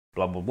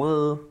Blah blah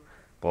blah,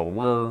 blah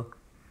blah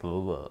blah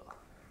blah.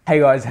 Hey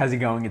guys, how's it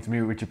going? It's me,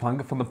 Richard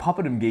Plunker from the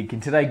Puppet Geek,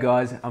 and today,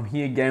 guys, I'm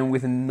here again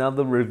with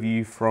another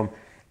review from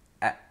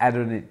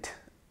Adonit.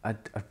 I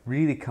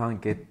really can't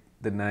get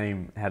the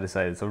name, how to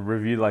say it. So I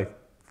reviewed like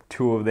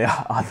two of their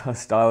other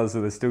stylists,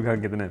 and I still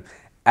can't get the name.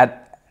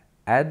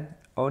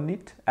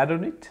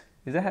 Adonit?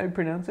 Is that how you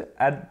pronounce it?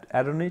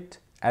 Adonit?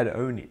 I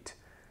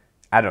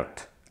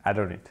don't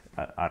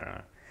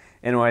know.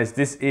 Anyways,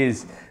 this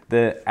is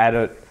the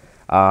Adonit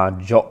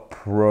Jot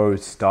Pro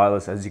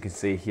Stylus. As you can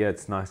see here,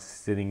 it's nice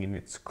sitting in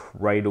its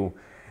cradle.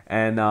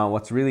 And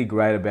what's really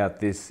great about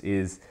this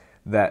is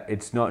that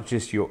it's not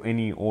just your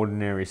any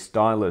ordinary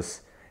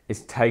stylus,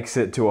 it takes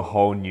it to a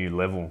whole new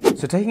level.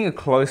 So taking a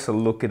closer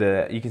look at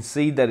it, you can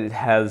see that it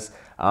has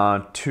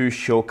two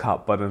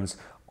shortcut buttons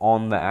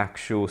on the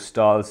actual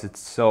stylus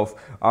itself.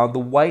 The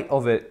weight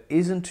of it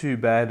isn't too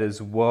bad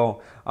as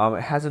well.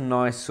 It has a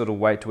nice sort of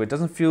weight to it. It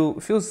doesn't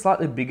feels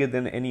slightly bigger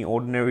than any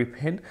ordinary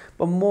pen,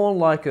 but more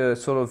like a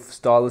sort of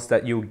stylus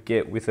that you'll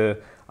get with a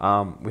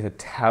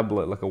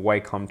tablet, like a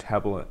Wacom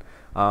tablet,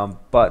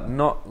 but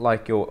not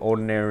like your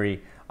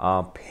ordinary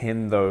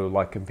pen though,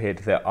 like compared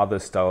to their other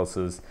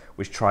styluses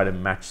which try to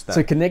match that.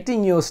 So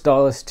connecting your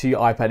stylus to your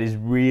iPad is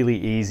really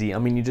easy. I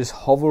mean, you just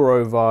hover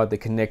over the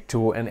connect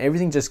tool and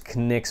everything just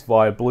connects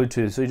via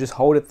Bluetooth. So you just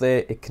hold it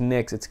there, it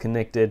connects, it's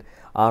connected.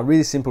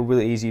 Really simple,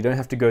 really easy. You don't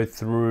have to go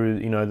through,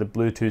 the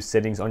Bluetooth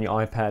settings on your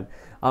iPad.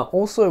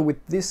 Also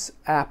with this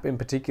app in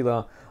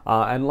particular,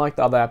 and like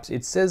the other apps,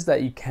 it says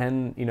that you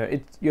can,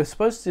 you're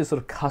supposed to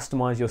sort of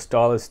customize your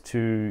stylus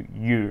to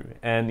you.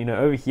 And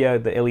over here,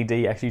 the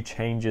LED actually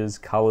changes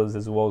colors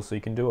as well, so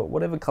you can do it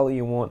whatever color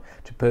you want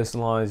to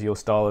personalize your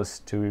stylus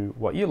to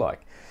what you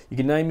like. You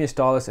can name your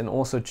stylus and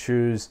also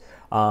choose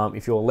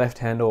if you're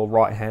left-hander or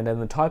right-hander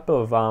and the type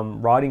of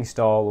writing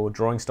style or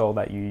drawing style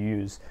that you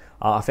use.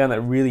 I found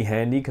that really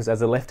handy because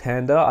as a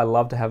left-hander, I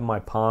love to have my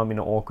palm in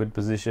an awkward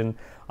position,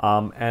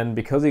 and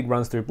because it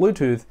runs through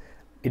Bluetooth,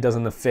 it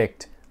doesn't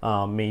affect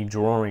me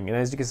drawing. And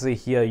as you can see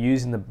here,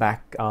 using the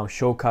back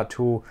shortcut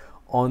tool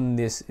on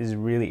this is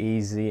really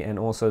easy, and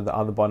also the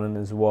other button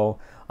as well,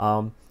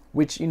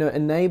 which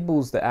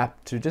enables the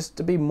app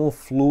to be more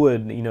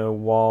fluid,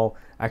 while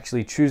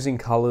actually choosing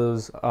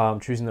colors,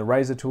 choosing the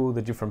razor tool,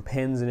 the different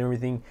pens and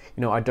everything.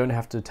 I don't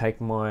have to take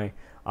my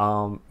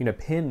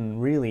pen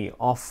really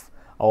off,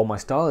 or my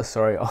stylus,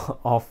 sorry,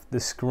 off the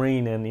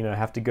screen, and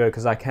have to go,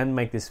 because I can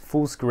make this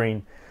full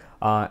screen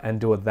and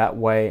do it that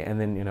way,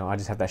 and then I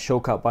just have that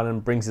shortcut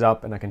button, brings it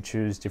up, and I can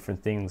choose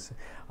different things.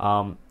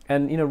 And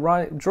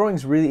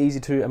drawing's really easy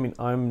too. I mean,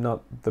 I'm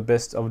not the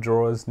best of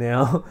drawers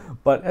now,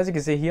 but as you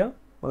can see here,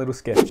 my little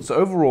sketch. So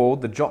overall,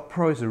 the Jot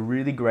Pro is a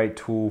really great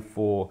tool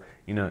for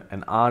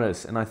an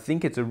artist, and I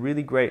think it's a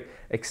really great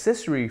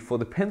accessory for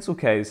the pencil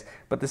case.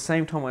 But at the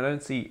same time, I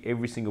don't see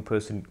every single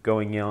person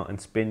going out and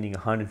spending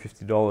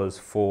 $150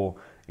 for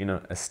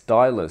a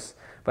stylus.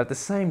 But at the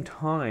same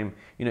time,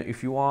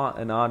 if you are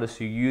an artist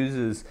who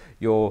uses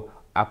your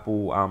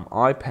Apple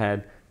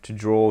iPad to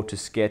draw, to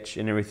sketch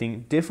and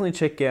everything, definitely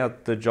check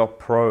out the Jot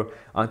Pro.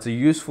 It's a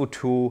useful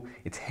tool.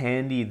 It's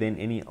handy than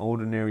any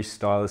ordinary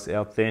stylus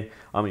out there.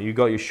 You've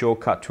got your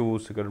shortcut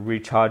tools, you've got a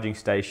recharging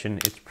station.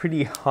 It's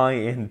pretty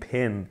high-end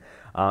pen,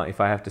 if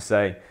I have to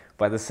say.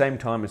 But at the same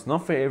time, it's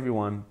not for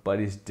everyone, but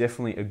it's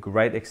definitely a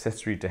great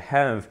accessory to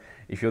have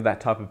if you're that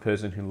type of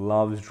person who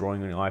loves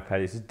drawing on your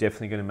iPad. It's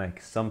definitely going to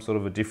make some sort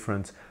of a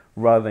difference,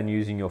 rather than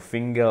using your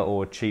finger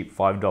or a cheap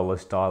 $5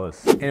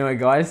 stylus. Anyway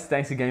guys,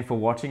 thanks again for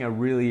watching. I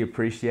really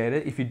appreciate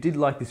it. If you did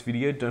like this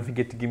video, don't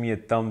forget to give me a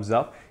thumbs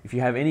up. If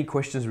you have any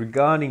questions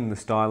regarding the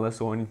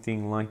stylus or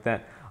anything like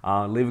that,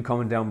 leave a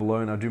comment down below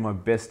and I'll do my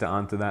best to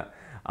answer that.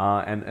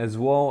 And as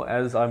well,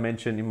 as I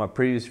mentioned in my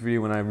previous video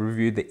when I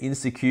reviewed the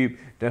Instacube,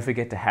 don't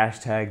forget to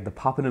hashtag the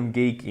Puppet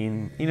Geek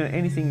in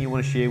anything you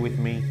want to share with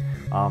me,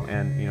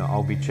 and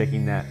I'll be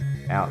checking that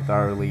out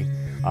thoroughly.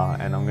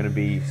 And I'm going to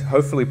be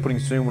hopefully putting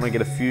soon, when I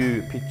get a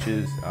few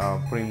pictures,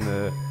 putting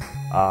the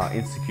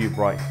Instacube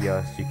right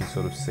here so you can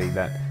sort of see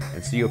that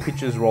and see your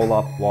pictures roll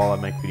up while I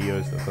make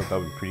videos. I thought that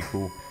would be pretty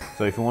cool.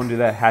 So if you want to do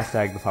that,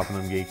 hashtag the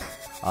Puppet Geek.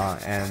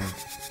 And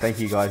thank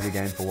you guys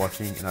again for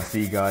watching, and I'll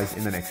see you guys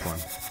in the next one.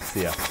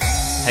 See ya.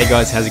 Hey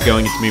guys, how's it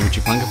going? It's me,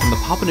 Richard Plunker from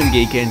the Puppet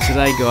Geek, and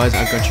today guys,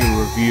 I've got you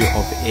a review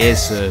of Air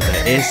Server.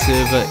 Air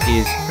Server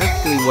is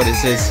practically what it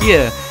says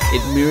here.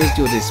 It mirrors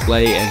your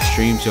display and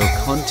streams your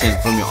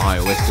content from your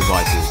iOS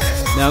devices.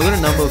 Now I've got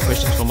a number of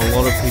questions from a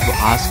lot of people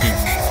asking,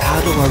 how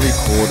do I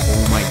record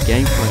all my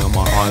gameplay on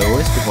my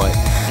iOS device?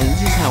 And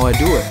this is how I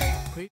do it.